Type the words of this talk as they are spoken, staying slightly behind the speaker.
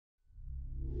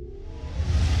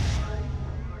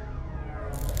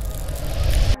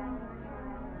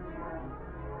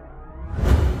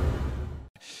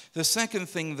The second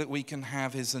thing that we can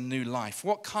have is a new life.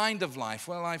 What kind of life?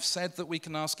 Well, I've said that we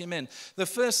can ask him in. The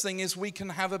first thing is we can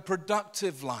have a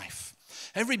productive life.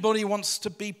 Everybody wants to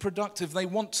be productive. They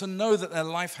want to know that their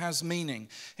life has meaning.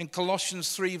 In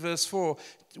Colossians 3 verse 4,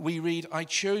 we read, I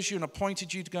chose you and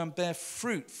appointed you to go and bear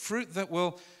fruit that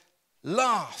will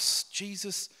last.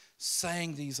 Jesus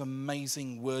saying these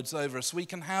amazing words over us. We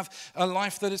can have a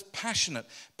life that is passionate.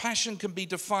 Passion can be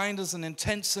defined as an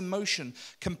intense emotion,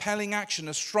 compelling action,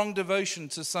 a strong devotion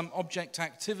to some object,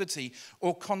 activity,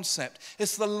 or concept.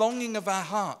 It's the longing of our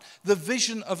heart, the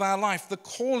vision of our life, the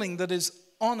calling that is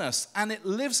on us, and it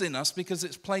lives in us because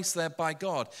it's placed there by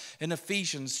God. In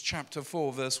Ephesians chapter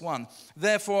 4, verse 1,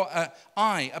 therefore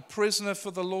I, a prisoner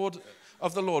for the Lord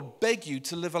of the Lord, beg you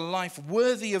to live a life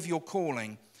worthy of your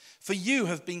calling, for you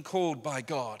have been called by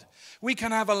God. We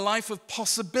can have a life of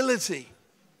possibility.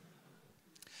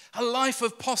 A life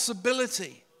of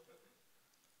possibility.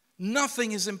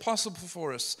 Nothing is impossible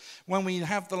for us when we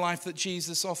have the life that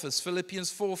Jesus offers.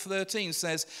 Philippians 4:13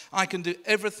 says, I can do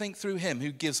everything through him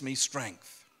who gives me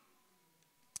strength.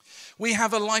 We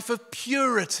have a life of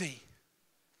purity.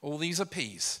 All these are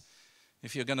P's.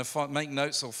 If you're going to make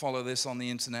notes or follow this on the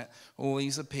internet, all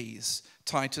these are P's.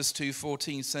 Titus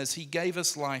 2:14 says, he gave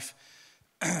us life.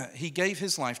 He gave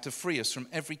his life to free us from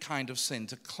every kind of sin,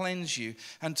 to cleanse you,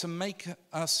 and to make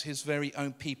us his very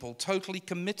own people, totally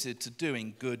committed to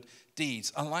doing good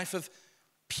deeds. A life of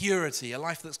purity, a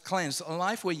life that's cleansed, a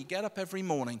life where you get up every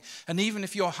morning, and even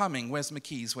if you're humming, where's my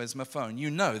keys, where's my phone,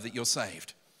 you know that you're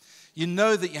saved. You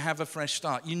know that you have a fresh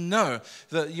start. You know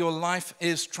that your life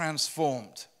is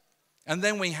transformed. And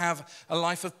then we have a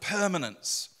life of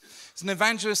permanence. It's an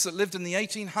evangelist that lived in the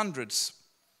 1800s.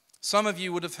 Some of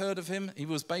you would have heard of him. He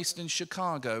was based in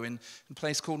Chicago, in a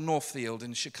place called Northfield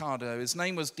in Chicago. His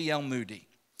name was D.L. Moody.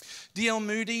 D.L.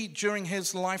 Moody, during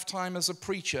his lifetime as a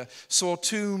preacher, saw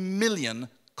 2 million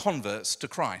converts to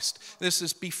Christ. This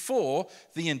is before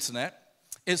the internet.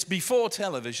 It's before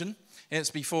television.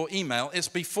 It's before email. It's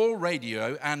before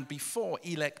radio and before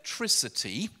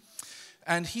electricity.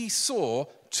 And he saw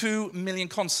 2 million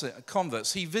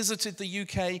converts. He visited the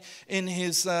UK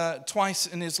twice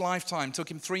in his lifetime. Took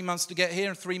him 3 months to get here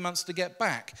and 3 months to get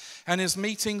back. And his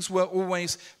meetings were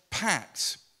always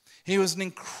packed. He was an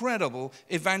incredible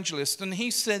evangelist. And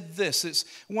he said this. It's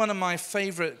one of my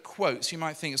favorite quotes. You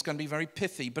might think it's going to be very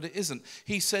pithy, but it isn't.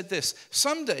 He said this,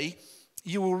 someday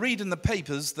you will read in the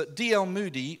papers that D.L.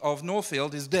 Moody of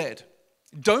Northfield is dead.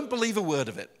 Don't believe a word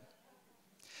of it.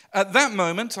 At that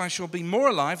moment, I shall be more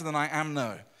alive than I am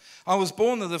now. I was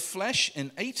born of the flesh in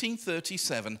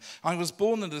 1837. I was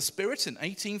born of the spirit in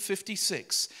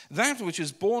 1856. That which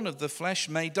is born of the flesh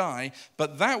may die,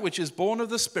 but that which is born of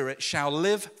the spirit shall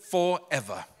live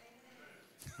forever.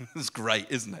 It's great,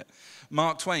 isn't it?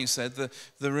 Mark Twain said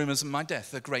the rumors of my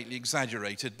death are greatly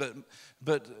exaggerated,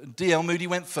 but D.L. Moody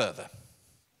went further.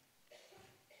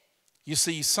 You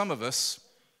see, some of us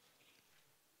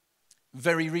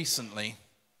very recently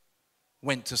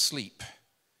went to sleep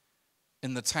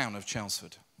in the town of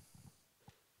Chelmsford.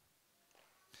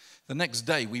 The next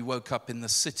day, we woke up in the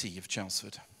city of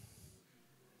Chelmsford.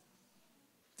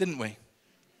 Didn't we?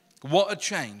 What had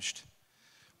changed?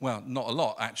 Well, not a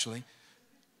lot, actually.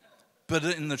 But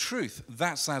in the truth,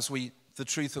 that's the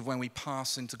truth of when we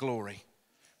pass into glory.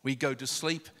 We go to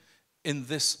sleep in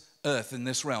this earth, in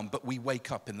this realm, but we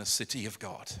wake up in the city of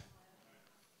God.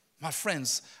 My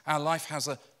friends, our life has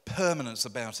a permanence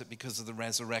about it because of the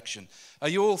resurrection. Are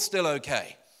you all still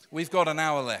okay? We've got an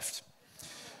hour left.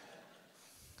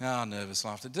 Nervous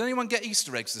laughter. Did anyone get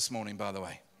Easter eggs this morning, by the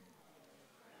way?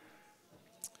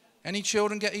 Any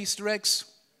children get Easter eggs?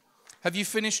 Have you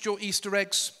finished your Easter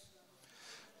eggs?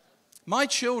 My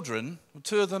children,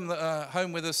 2 of them that are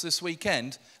home with us this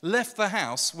weekend, left the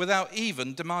house without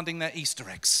even demanding their Easter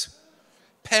eggs.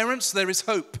 Parents, there is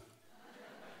hope.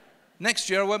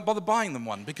 Next year, I won't bother buying them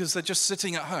one because they're just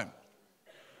sitting at home.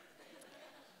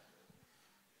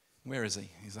 Where is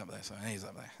he? He's up there. Sorry, he's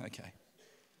up there. Okay.